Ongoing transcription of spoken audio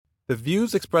The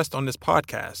views expressed on this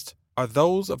podcast are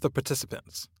those of the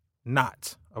participants,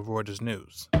 not of Reuters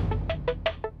News.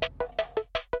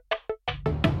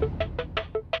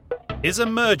 Is a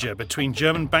merger between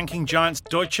German banking giants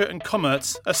Deutsche and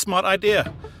Commerz a smart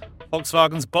idea?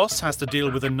 Volkswagen's boss has to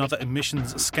deal with another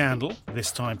emissions scandal,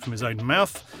 this time from his own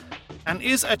mouth. And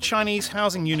is a Chinese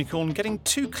housing unicorn getting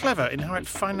too clever in how it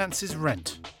finances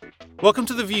rent? Welcome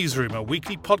to The Views Room, a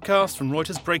weekly podcast from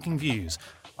Reuters Breaking Views.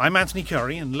 I'm Anthony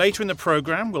Curry, and later in the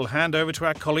programme we'll hand over to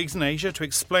our colleagues in Asia to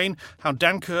explain how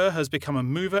Dan Ke has become a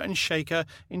mover and shaker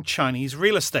in Chinese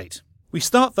real estate. We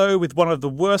start, though, with one of the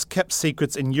worst-kept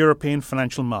secrets in European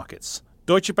financial markets.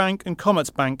 Deutsche Bank and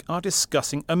Commerzbank are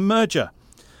discussing a merger.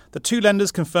 The two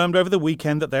lenders confirmed over the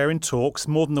weekend that they're in talks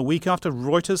more than a week after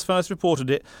Reuters first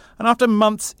reported it, and after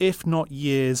months, if not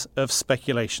years, of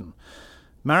speculation.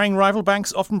 Marrying rival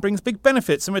banks often brings big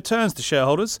benefits and returns to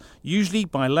shareholders, usually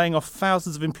by laying off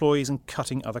thousands of employees and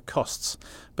cutting other costs.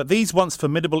 But these once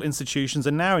formidable institutions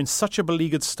are now in such a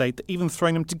beleaguered state that even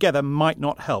throwing them together might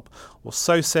not help. Or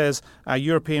so says our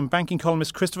European banking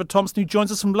columnist Christopher Thompson, who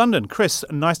joins us from London. Chris,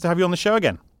 nice to have you on the show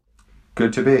again.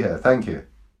 Good to be here. Thank you.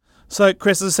 So,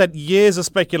 Chris, as I said, years of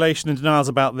speculation and denials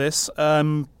about this.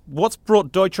 What's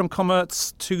brought Deutsche and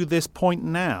Commerz to this point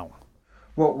now?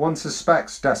 Well, one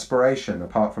suspects desperation,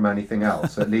 apart from anything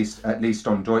else, at least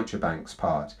on Deutsche Bank's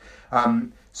part.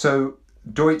 So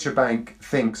Deutsche Bank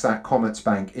thinks that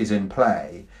Commerzbank is in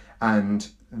play, and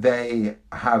they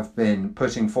have been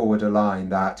putting forward a line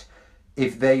that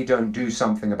if they don't do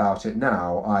something about it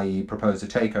now, i.e. propose a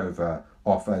takeover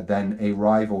offer, then a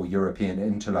rival European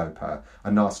interloper,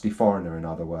 a nasty foreigner in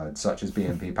other words, such as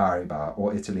BNP Paribas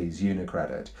or Italy's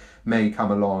Unicredit, may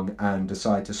come along and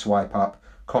decide to swipe up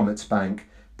Commerzbank,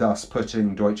 thus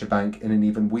putting Deutsche Bank in an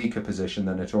even weaker position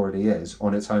than it already is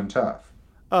on its home turf.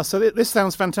 Oh, so this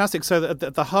sounds fantastic. So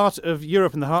at the heart of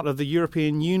Europe and the heart of the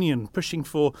European Union, pushing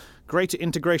for greater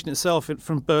integration itself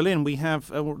from Berlin, we have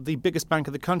the biggest bank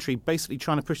of the country basically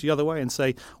trying to push the other way and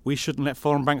say we shouldn't let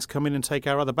foreign banks come in and take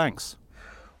our other banks.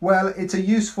 Well, it's a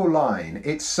useful line.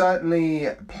 It certainly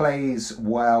plays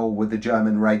well with the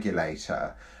German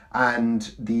regulator.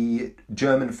 And the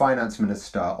German finance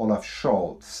minister, Olaf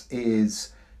Scholz,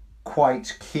 is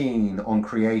quite keen on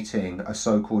creating a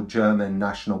so-called German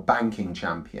national banking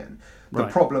champion. The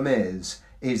problem is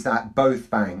that both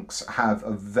banks have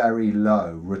a very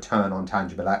low return on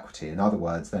tangible equity. In other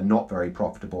words, they're not very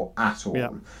profitable at all. Yeah.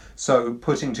 So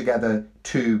putting together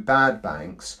two bad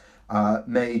banks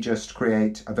may just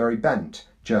create a very bent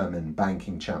German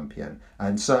banking champion,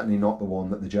 and certainly not the one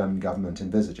that the German government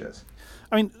envisages.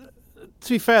 I mean, to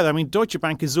be fair, Deutsche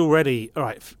Bank is already, all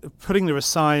right, putting the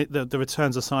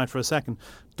returns aside for a second,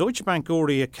 Deutsche Bank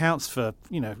already accounts for,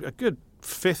 a good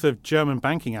fifth of German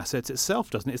banking assets itself,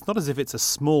 doesn't it? It's not as if it's a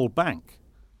small bank.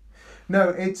 No,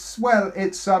 I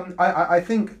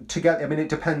think it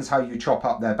depends how you chop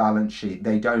up their balance sheet.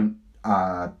 They don't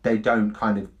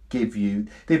kind of give you,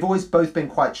 they've always both been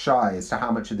quite shy as to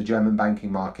how much of the German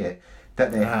banking market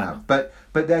that they have, but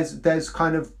there's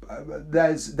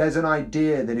an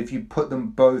idea that if you put them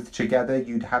both together,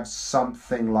 you'd have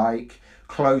something like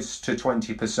close to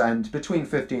 20%, between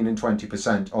 15 and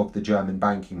 20% of the German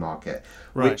banking market,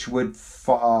 which would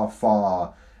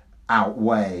far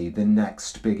outweigh the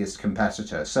next biggest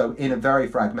competitor. So in a very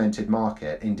fragmented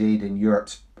market, indeed in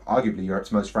arguably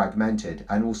Europe's most fragmented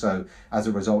and also as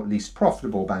a result least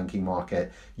profitable banking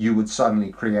market, you would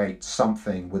suddenly create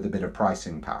something with a bit of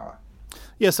pricing power.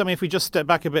 Yes, if we just step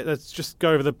back a bit, let's just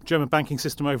go over the German banking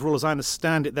system overall. As I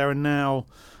understand it, there are now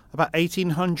about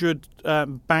 1,800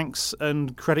 banks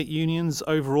and credit unions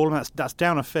overall, and that's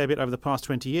down a fair bit over the past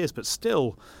 20 years, but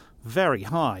still very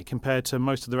high compared to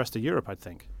most of the rest of Europe, I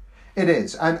think. It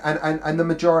is, and the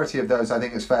majority of those, I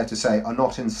think it's fair to say, are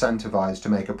not incentivized to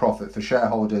make a profit for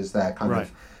shareholders. They're kind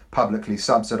of publicly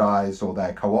subsidized, or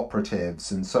they're cooperatives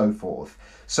and so forth.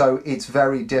 So it's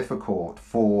very difficult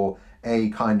for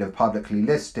a kind of publicly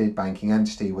listed banking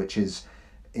entity which is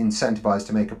incentivized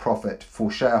to make a profit for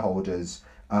shareholders,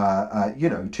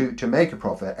 to make a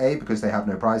profit, A, because they have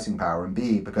no pricing power, and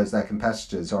B, because their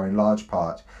competitors are in large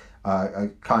part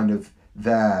kind of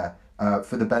there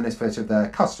for the benefit of their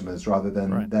customers rather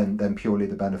than purely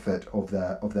the benefit of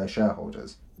their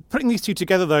shareholders. Putting these two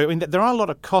together, though, there are a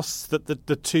lot of costs that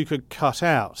the two could cut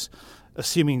out,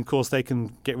 assuming, of course, they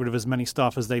can get rid of as many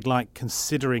staff as they'd like,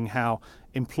 considering how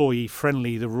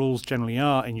employee-friendly the rules generally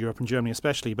are in Europe and Germany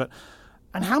especially.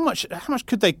 And how much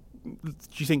could they do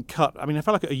you think cut? I mean, if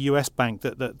I look at a US bank,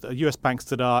 that US banks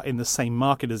that are in the same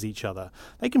market as each other,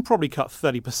 they can probably cut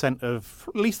 30% of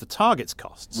at least the target's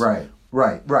costs. Right.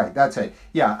 That's it.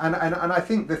 Yeah, and I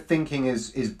think the thinking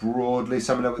is broadly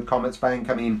similar with Commerzbank.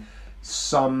 I mean,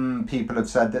 some people have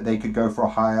said that they could go for a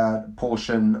higher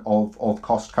portion of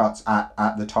cost cuts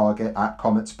at the target at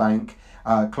Commerzbank,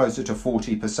 closer to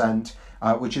 40%,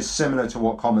 which is similar to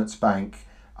what Commerzbank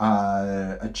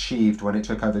achieved when it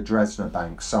took over Dresdner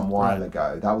Bank some while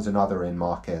ago. That was another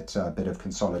in-market bit of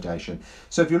consolidation.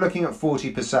 So if you're looking at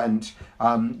 40%,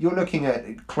 you're looking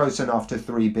at close enough to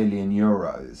 3 billion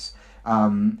euros.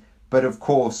 But of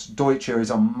course, Deutsche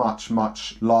is a much,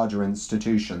 much larger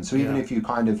institution. So even if you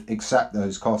kind of accept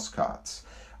those cost cuts,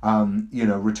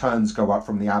 returns go up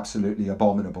from the absolutely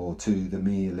abominable to the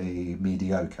merely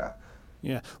mediocre.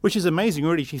 Yeah, which is amazing,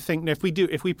 really. If you think, if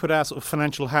we put our sort of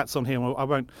financial hats on here, well, I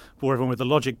won't bore everyone with the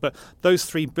logic, but those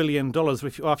 $3 billion,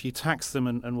 after you tax them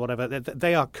and whatever,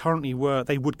 they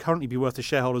would currently be worth to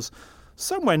shareholders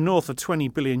somewhere north of 20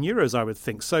 billion euros, I would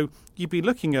think. So you'd be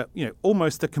looking at,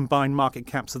 almost the combined market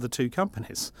caps of the two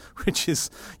companies, which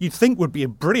is, you'd think would be a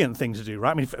brilliant thing to do,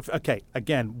 right? I mean,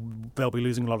 again, they'll be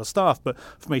losing a lot of staff, but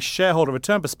from a shareholder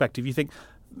return perspective, you think,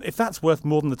 if that's worth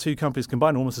more than the two companies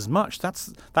combined, almost as much,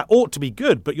 that ought to be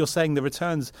good. But you're saying the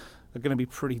returns are going to be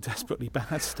pretty desperately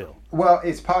bad still. Well,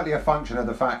 it's partly a function of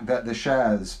the fact that the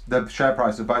share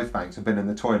price of both banks have been in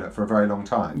the toilet for a very long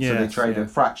time. So they trade at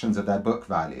fractions of their book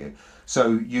value.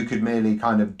 So you could merely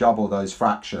kind of double those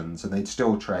fractions and they'd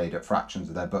still trade at fractions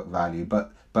of their book value,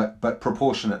 but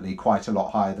proportionately quite a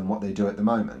lot higher than what they do at the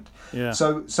moment. Yeah.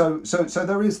 So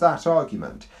there is that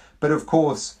argument. But of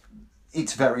course,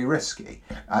 it's very risky.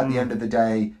 At the end of the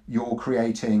day, you're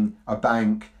creating a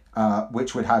bank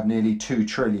which would have nearly 2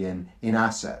 trillion in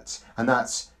assets. And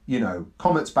that's,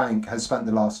 Commerzbank has spent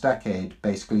the last decade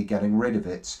basically getting rid of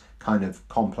its kind of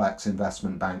complex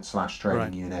investment bank /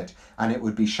 trading unit, and it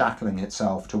would be shackling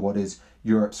itself to what is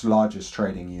Europe's largest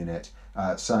trading unit,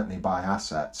 certainly by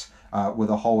assets, with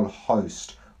a whole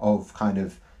host of kind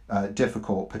of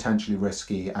difficult, potentially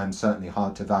risky, and certainly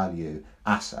hard to value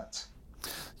assets.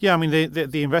 Yeah, I mean,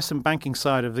 the investment banking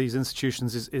side of these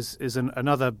institutions is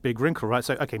another big wrinkle, right?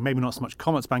 So, okay, maybe not so much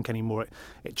Commerzbank anymore.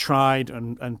 It tried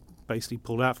and basically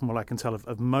pulled out, from what I can tell,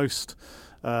 of most,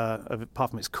 apart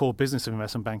from its core business of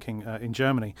investment banking in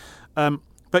Germany.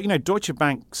 But, Deutsche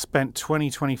Bank spent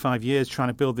 25 years trying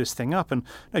to build this thing up. And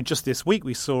just this week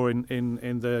we saw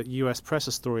in the US press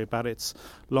a story about its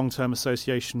long-term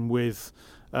association with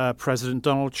President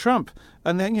Donald Trump.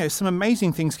 And then, some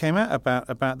amazing things came out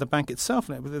about the bank itself.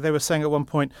 They were saying at one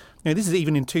point, this is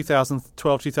even in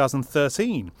 2012,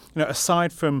 2013,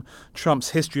 aside from Trump's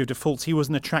history of defaults, he was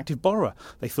an attractive borrower,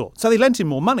 they thought. So they lent him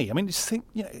more money. I mean, just think,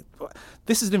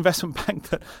 this is an investment bank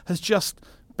that has just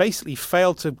basically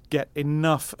failed to get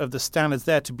enough of the standards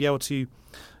there to be able to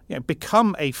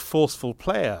become a forceful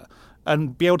player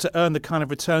and be able to earn the kind of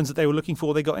returns that they were looking for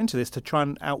when they got into this, to try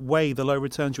and outweigh the low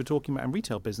returns you're talking about in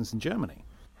retail business in Germany.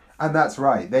 And that's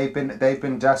right. They've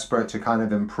been desperate to kind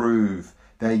of improve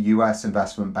their US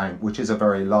investment bank, which is a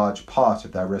very large part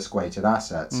of their risk-weighted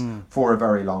assets, for a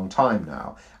very long time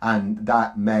now. And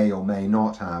that may or may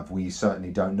not have, we certainly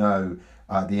don't know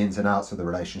the ins and outs of the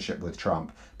relationship with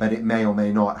Trump, but it may or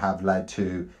may not have led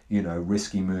to,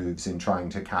 risky moves in trying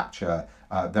to capture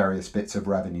various bits of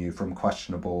revenue from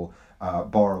questionable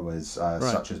borrowers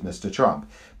such as Mr. Trump.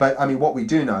 But I mean, what we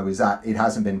do know is that it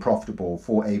hasn't been profitable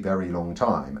for a very long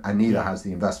time, and neither has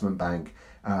the investment bank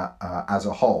as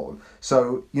a whole.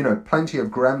 So, plenty of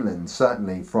gremlins,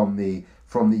 certainly from the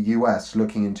US,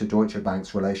 looking into Deutsche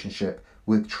Bank's relationship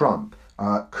with Trump,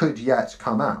 could yet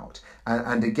come out.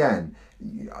 And again,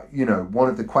 one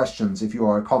of the questions, if you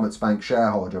are a Commerzbank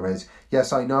shareholder, is,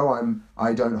 yes, I know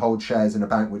I don't hold shares in a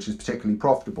bank which is particularly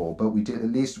profitable, but at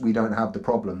least we don't have the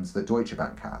problems that Deutsche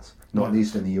Bank has, not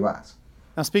least in the US.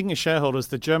 Now, speaking of shareholders,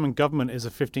 the German government is a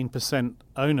 15%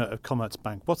 owner of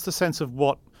Commerzbank. What's the sense of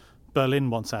what Berlin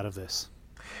wants out of this?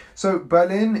 So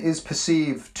Berlin is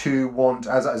perceived to want,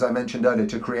 as I mentioned earlier,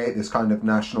 to create this kind of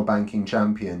national banking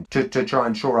champion to try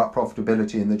and shore up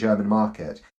profitability in the German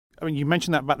market. I mean, you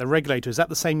mentioned that about the regulator. Is that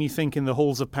the same, you think, in the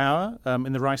halls of power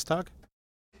in the Reichstag?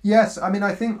 Yes, I mean,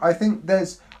 I think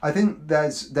there's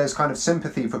kind of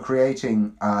sympathy for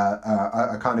creating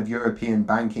a kind of European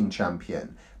banking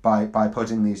champion by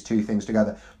putting these two things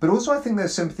together. But also, I think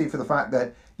there's sympathy for the fact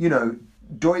that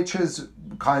Deutsche's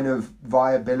kind of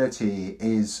viability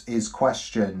is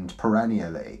questioned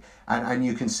perennially. And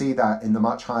you can see that in the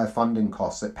much higher funding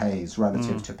costs it pays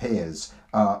relative to peers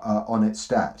on its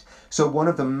debt. So one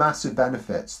of the massive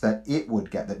benefits that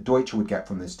that Deutsche would get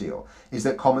from this deal, is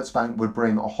that Commerzbank would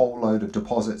bring a whole load of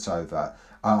deposits over,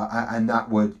 and that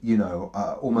would,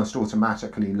 almost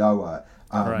automatically lower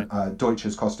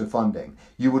Deutsche's cost of funding.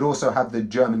 You would also have the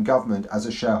German government as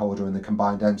a shareholder in the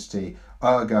combined entity.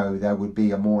 Ergo, there would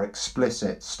be a more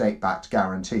explicit state-backed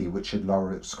guarantee, which should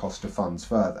lower its cost of funds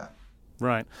further.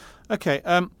 Right. Okay.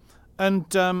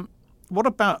 What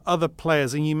about other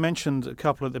players? And you mentioned a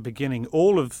couple at the beginning.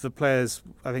 All of the players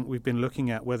I think we've been looking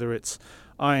at, whether it's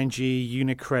ING,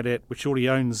 UniCredit, which already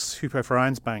owns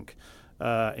Hypo-Vereinsbank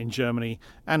in Germany,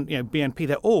 and BNP,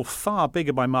 they're all far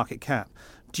bigger by market cap.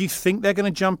 Do you think they're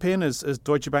going to jump in, as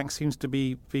Deutsche Bank seems to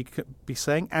be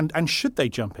saying? And should they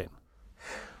jump in?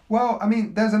 Well, I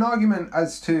mean, there's an argument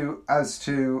as to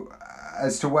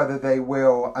whether they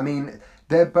will. I mean,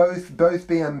 they're both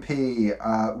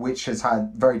BNP, which has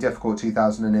had very difficult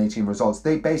 2018 results.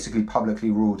 They basically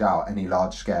publicly ruled out any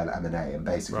large-scale M&A and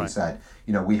basically said,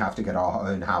 we have to get our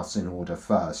own house in order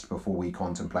first before we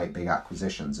contemplate big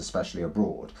acquisitions, especially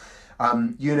abroad.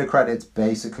 UniCredit's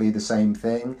basically the same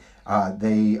thing.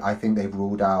 I think they've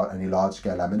ruled out any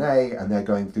large-scale M&A, and they're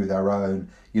going through their own,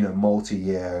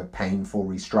 multi-year painful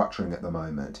restructuring at the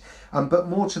moment. But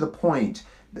more to the point,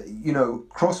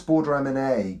 cross-border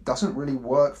M&A doesn't really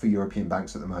work for European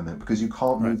banks at the moment because you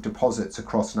can't move deposits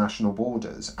across national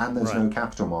borders, and there's no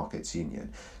capital markets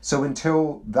union. So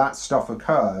until that stuff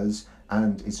occurs,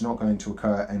 and it's not going to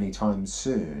occur anytime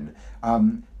soon,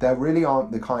 there really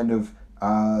aren't the kind of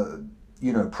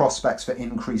prospects for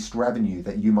increased revenue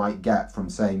that you might get from,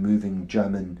 say, moving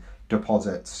German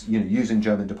deposits, using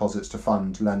German deposits to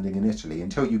fund lending in Italy.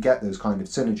 Until you get those kind of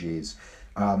synergies,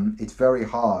 it's very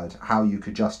hard how you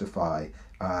could justify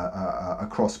a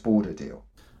cross-border deal.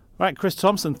 Right, Chris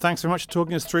Thompson, thanks very much for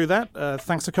talking us through that.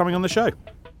 Thanks for coming on the show.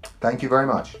 Thank you very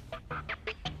much.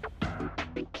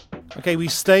 Okay, we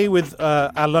stay with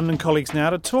our London colleagues now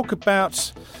to talk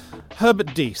about Herbert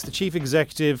Diess, the chief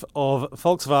executive of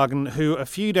Volkswagen, who a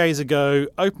few days ago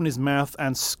opened his mouth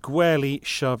and squarely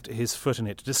shoved his foot in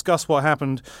it. To discuss what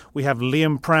happened, we have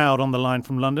Liam Proud on the line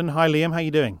from London. Hi, Liam. How are you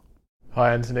doing?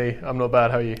 Hi, Anthony. I'm not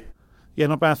bad. How are you? Yeah,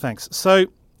 not bad, thanks. So,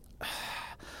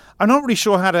 I'm not really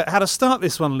sure how to start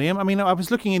this one, Liam. I mean, I was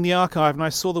looking in the archive and I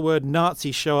saw the word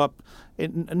Nazi show up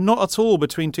not at all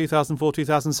between 2004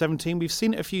 2017. We've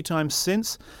seen it a few times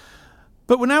since.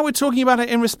 But now we're talking about it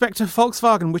in respect to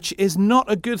Volkswagen, which is not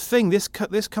a good thing. This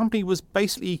company was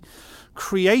basically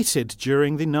created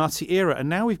during the Nazi era, and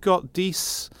now we've got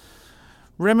Diess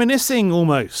reminiscing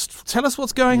almost. Tell us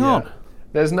what's going on.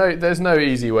 There's no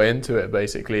easy way into it.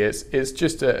 Basically, it's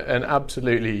just an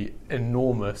absolutely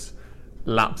enormous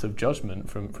lapse of judgment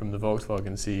from the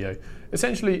Volkswagen CEO.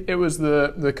 Essentially, it was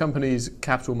the company's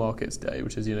capital markets day,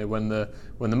 which is when the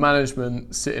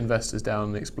management sit investors down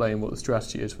and explain what the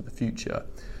strategy is for the future.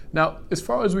 Now, as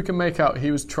far as we can make out,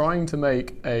 he was trying to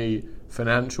make a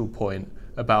financial point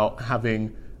about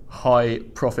having high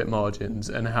profit margins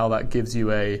and how that gives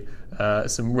you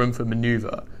some room for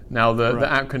manoeuvre. Now, the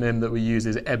acronym that we use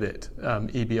is EBIT,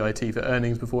 EBIT, for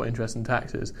earnings before interest and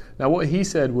taxes. Now, what he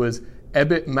said was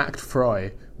EBIT macht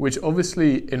frei, which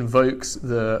obviously invokes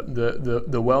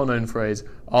the well-known phrase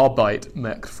Arbeit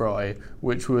macht frei,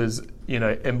 which was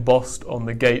embossed on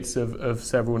the gates of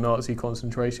several Nazi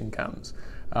concentration camps.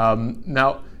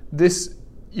 Now, this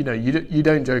you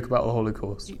don't joke about the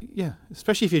Holocaust. Yeah,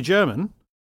 especially if you're German.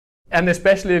 And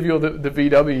especially if you're the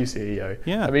VW CEO.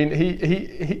 Yeah. I mean,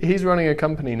 he's running a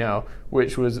company now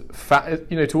which was,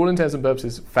 to all intents and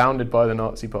purposes, founded by the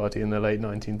Nazi Party in the late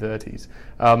 1930s.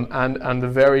 And the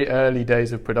very early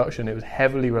days of production, it was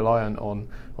heavily reliant on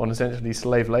essentially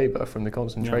slave labour from the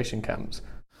concentration camps.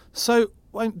 So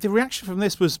the reaction from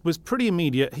this was pretty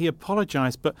immediate. He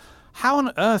apologised, but how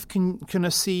on earth can a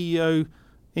CEO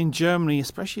in Germany,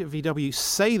 especially at VW,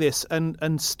 say this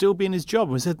and still be in his job?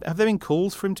 Have there been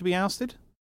calls for him to be ousted?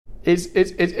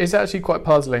 It's actually quite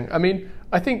puzzling. I mean,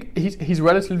 I think he's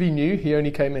relatively new. He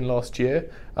only came in last year,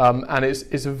 and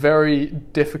it's a very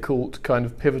difficult kind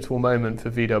of pivotal moment for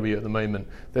VW at the moment.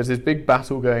 There's this big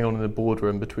battle going on in the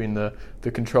boardroom between the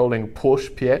controlling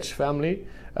Porsche Piech family,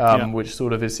 which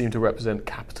sort of is seen to represent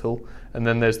capital. And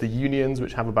then there's the unions,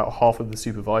 which have about half of the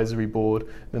supervisory board.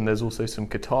 Then there's also some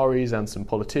Qataris and some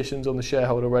politicians on the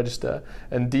shareholder register.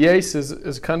 And Diess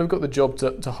has kind of got the job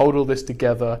to hold all this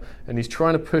together, and he's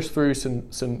trying to push through some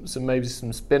maybe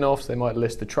some spin-offs. They might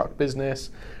list the truck business.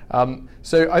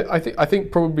 So I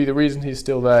think probably the reason he's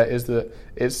still there is that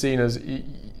it's seen as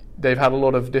they've had a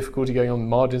lot of difficulty going on.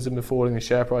 Margins have been falling. The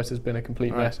share price has been a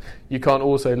complete mess. You can't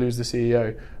also lose the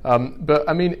CEO. But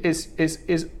I mean, it's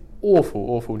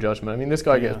awful judgment. I mean, this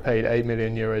guy gets paid €8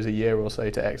 million a year or so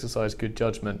to exercise good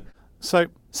judgment. So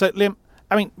Liam,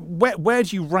 I mean, where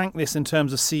do you rank this in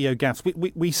terms of CEO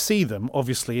gaffes? We see them,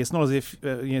 obviously. It's not as if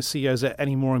CEOs are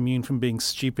any more immune from being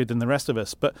stupid than the rest of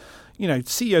us. But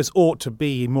CEOs ought to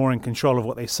be more in control of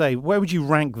what they say. Where would you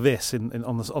rank this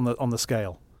on the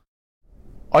scale?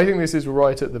 I think this is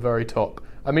right at the very top.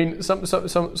 I mean, some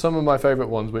of my favourite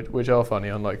ones, which are funny,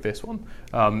 unlike this one,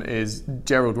 is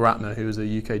Gerald Ratner, who was a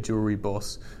UK jewellery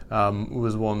boss,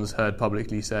 was once heard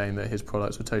publicly saying that his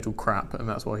products were total crap, and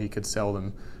that's why he could sell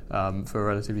them for a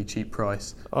relatively cheap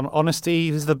price. Honesty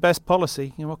is the best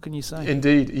policy. What can you say?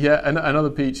 Indeed, yeah. And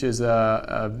another peach is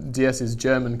DS's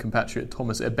German compatriot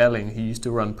Thomas Ebelling, who used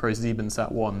to run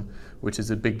ProSiebenSat.1, which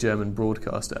is a big German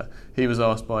broadcaster. He was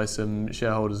asked by some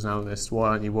shareholders and analysts, why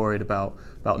aren't you worried about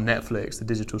Netflix, the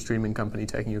digital streaming company,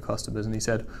 taking your customers? And he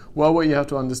said, well, what you have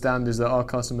to understand is that our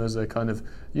customers are kind of,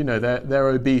 they're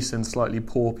obese and slightly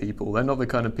poor people. They're not the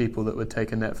kind of people that would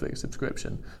take a Netflix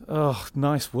subscription. Oh,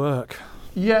 nice work.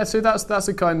 Yeah, so that's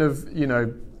a kind of,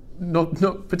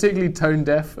 not particularly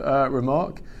tone-deaf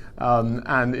remark,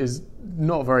 and is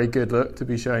not a very good look to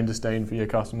be showing disdain for your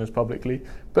customers publicly.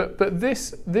 But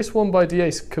this one by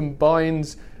DS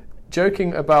combines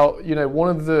joking about one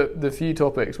of the few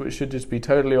topics which should just be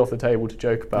totally off the table to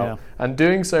joke about, and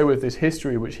doing so with this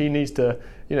history which he needs to,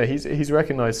 he's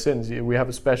recognised since we have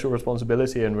a special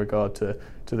responsibility in regard to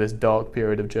this dark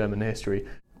period of German history.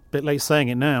 Bit late saying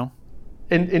it now.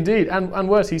 Indeed, and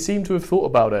worse, he seemed to have thought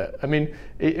about it. I mean,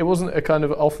 it wasn't a kind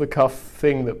of off-the-cuff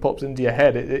thing that pops into your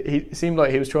head. It seemed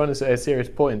like he was trying to say a serious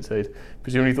point, so he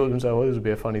presumably thought to himself, well, this would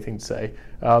be a funny thing to say,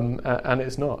 and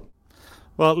it's not.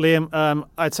 Well, Liam,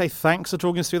 I'd say thanks for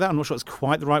talking us through that. I'm not sure it's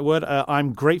quite the right word.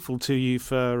 I'm grateful to you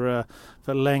for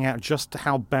laying out just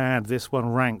how bad this one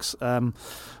ranks.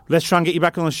 Let's try and get you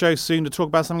back on the show soon to talk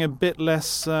about something a bit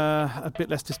less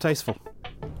distasteful.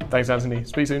 Thanks, Anthony.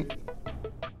 Speak soon.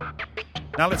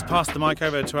 Now let's pass the mic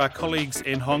over to our colleagues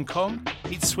in Hong Kong,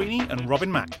 Pete Sweeney and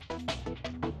Robin Mack.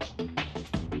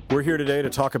 We're here today to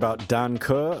talk about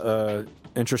Danke, an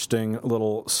interesting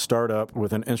little startup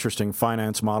with an interesting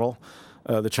finance model.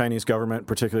 The Chinese government,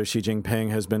 particularly Xi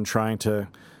Jinping, has been trying to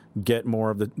get more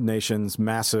of the nation's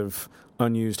massive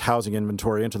unused housing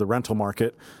inventory into the rental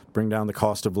market, bring down the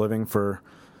cost of living for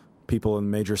people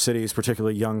in major cities,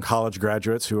 particularly young college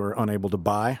graduates who are unable to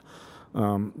buy.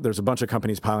 There's a bunch of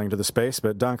companies piling into the space,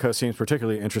 but Danke seems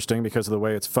particularly interesting because of the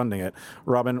way it's funding it.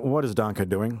 Robin, what is Danke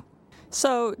doing?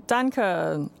 So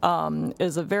Danke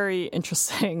is a very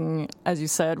interesting, as you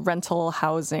said, rental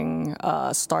housing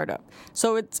startup.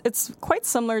 So it's quite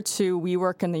similar to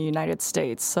WeWork in the United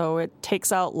States. So it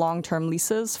takes out long-term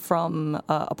leases from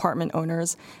apartment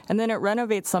owners, and then it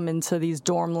renovates them into these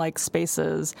dorm-like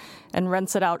spaces and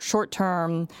rents it out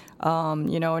short-term.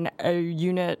 A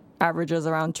unit averages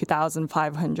around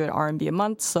 2,500 RMB a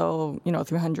month, so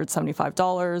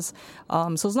 $375.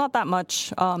 So it's not that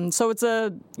much. So it's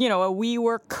a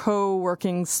WeWork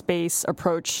co-working space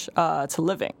approach to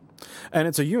living. And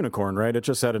it's a unicorn, right? It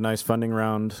just had a nice funding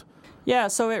round. Yeah,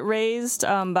 so it raised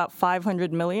about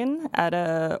 $500 million at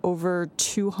a over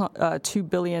 $2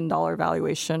 billion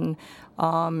valuation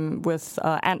with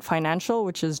Ant Financial,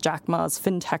 which is Jack Ma's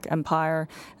fintech empire,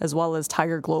 as well as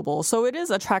Tiger Global. So it is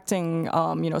attracting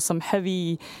some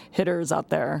heavy hitters out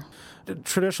there.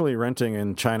 Traditionally, renting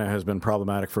in China has been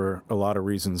problematic for a lot of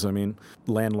reasons. I mean,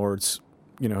 landlords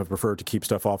have preferred to keep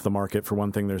stuff off the market. For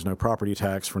one thing, there's no property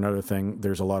tax. For another thing,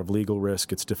 there's a lot of legal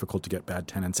risk. It's difficult to get bad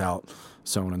tenants out,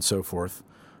 so on and so forth.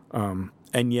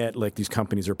 And yet, these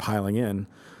companies are piling in.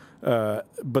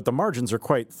 But the margins are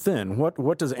quite thin.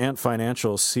 What does Ant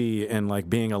Financial see in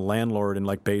being a landlord in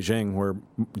Beijing, where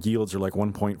yields are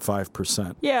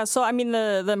 1.5%? Yeah, so I mean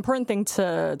the important thing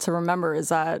to remember is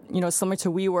that similar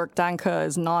to WeWork, Danke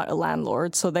is not a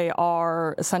landlord, so they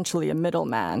are essentially a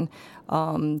middleman.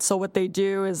 So what they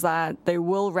do is that they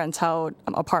will rent out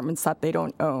apartments that they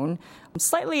don't own,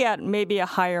 slightly at maybe a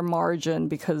higher margin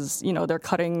because, they're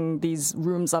cutting these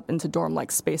rooms up into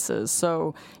dorm-like spaces.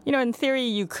 So, in theory,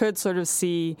 you could sort of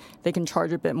see they can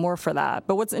charge a bit more for that.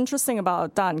 But what's interesting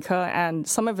about Danke, and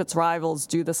some of its rivals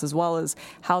do this as well, is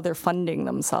how they're funding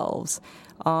themselves.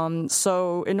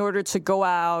 So in order to go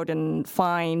out and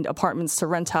find apartments to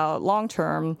rent out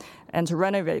long-term and to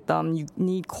renovate them, you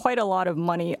need quite a lot of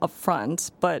money up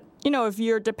front. But if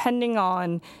you're depending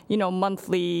on,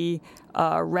 monthly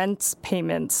rent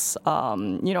payments,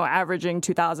 averaging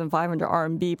 2,500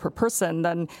 RMB per person,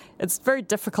 then it's very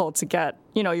difficult to get,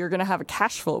 you're going to have a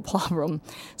cash flow problem.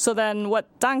 So then what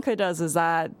Danke does is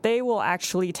that they will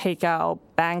actually take out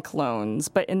bank loans,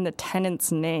 but in the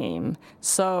tenant's name.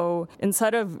 So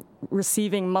instead of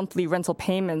receiving monthly rental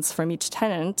payments from each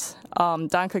tenant,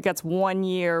 Danke gets 1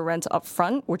 year rent up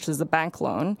front, which is a bank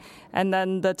loan, and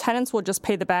then the tenants will just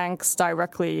pay the banks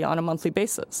directly on a monthly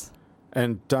basis.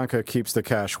 And Danke keeps the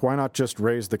cash. Why not just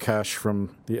raise the cash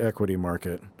from the equity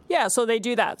market? Yeah, so they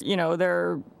do that.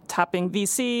 They're tapping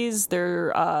VCs.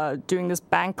 They're doing this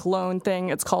bank loan thing.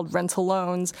 It's called rental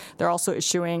loans. They're also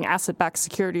issuing asset-backed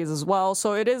securities as well.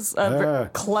 So it is a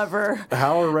clever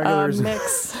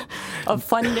mix of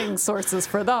funding sources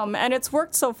for them. And it's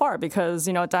worked so far because,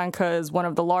 Danke is one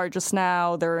of the largest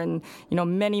now. They're in,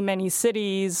 many, many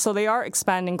cities. So they are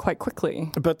expanding quite quickly.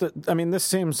 But, this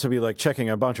seems to be like checking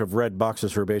a bunch of red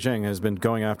boxes for Beijing, has been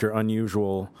going after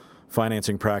unusual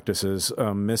financing practices,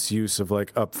 misuse of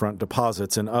upfront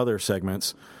deposits in other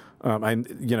segments.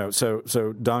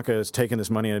 So Danke has taken this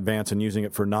money in advance and using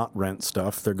it for not rent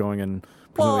stuff. They're going in.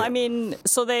 Well,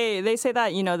 so they say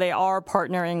that, they are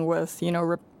partnering with,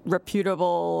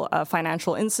 reputable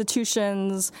financial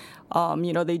institutions.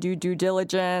 They do due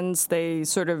diligence. They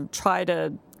sort of try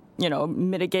to,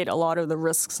 mitigate a lot of the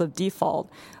risks of default.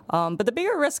 But the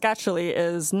bigger risk actually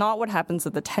is not what happens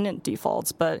if the tenant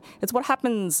defaults, but it's what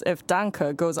happens if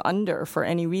Danke goes under for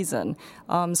any reason.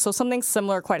 So something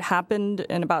similar quite happened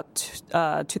in about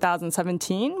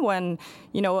 2017 when,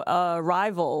 a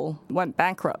rival went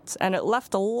bankrupt, and it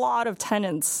left a lot of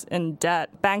tenants in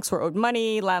debt. Banks were owed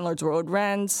money, landlords were owed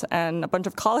rent, and a bunch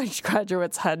of college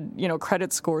graduates had,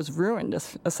 credit scores ruined,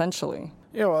 essentially.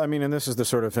 Yeah, well, and this is the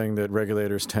sort of thing that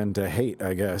regulators tend to hate,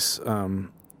 I guess.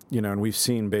 And we've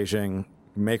seen Beijing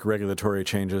make regulatory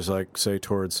changes, say,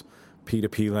 towards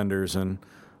P2P lenders and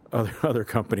other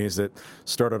companies that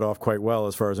started off quite well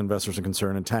as far as investors are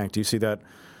concerned and tanked. Do you see that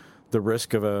the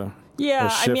risk of a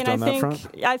shift on that front?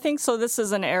 I think so. This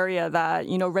is an area that,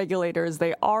 regulators,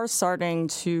 they are starting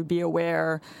to be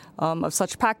aware of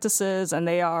such practices, and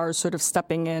they are sort of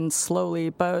stepping in slowly.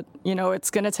 But,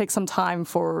 it's going to take some time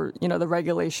for, the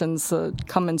regulations to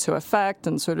come into effect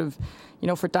and sort of,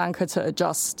 for Danke to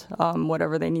adjust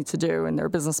whatever they need to do in their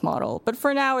business model. But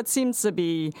for now, it seems to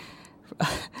be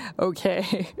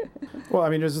okay. Well,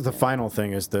 this is the final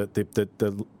thing is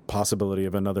the possibility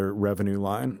of another revenue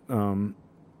line.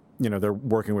 They're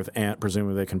working with Ant.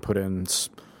 Presumably they can put in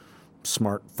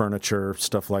smart furniture,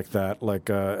 stuff like that.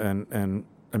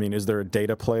 Is there a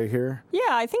data play here? Yeah,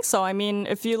 I think so.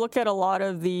 If you look at a lot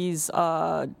of these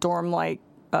dorm-like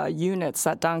units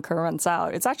that Danke rents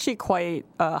out, it's actually quite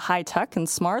high-tech and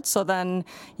smart. So then,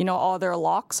 all their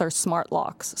locks are smart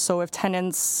locks. So if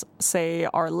tenants, say,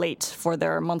 are late for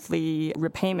their monthly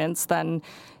repayments, then,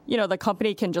 the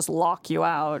company can just lock you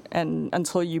out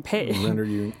until you pay. Render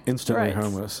you instantly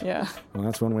homeless. Yeah. Well,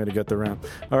 that's one way to get the rent.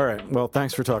 All right. Well,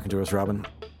 thanks for talking to us, Robin.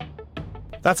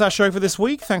 That's our show for this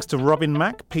week. Thanks to Robin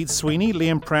Mack, Pete Sweeney,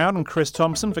 Liam Proud and Chris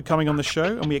Thompson for coming on the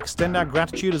show. And we extend our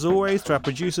gratitude, as always, to our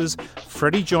producers,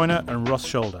 Freddie Joyner and Ross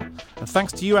Shoulder. And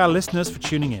thanks to you, our listeners, for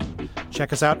tuning in.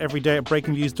 Check us out every day at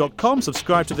breakingviews.com.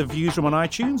 Subscribe to The Views Room on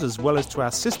iTunes, as well as to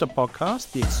our sister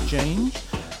podcast, The Exchange.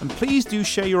 And please do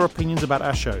share your opinions about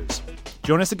our shows.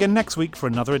 Join us again next week for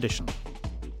another edition.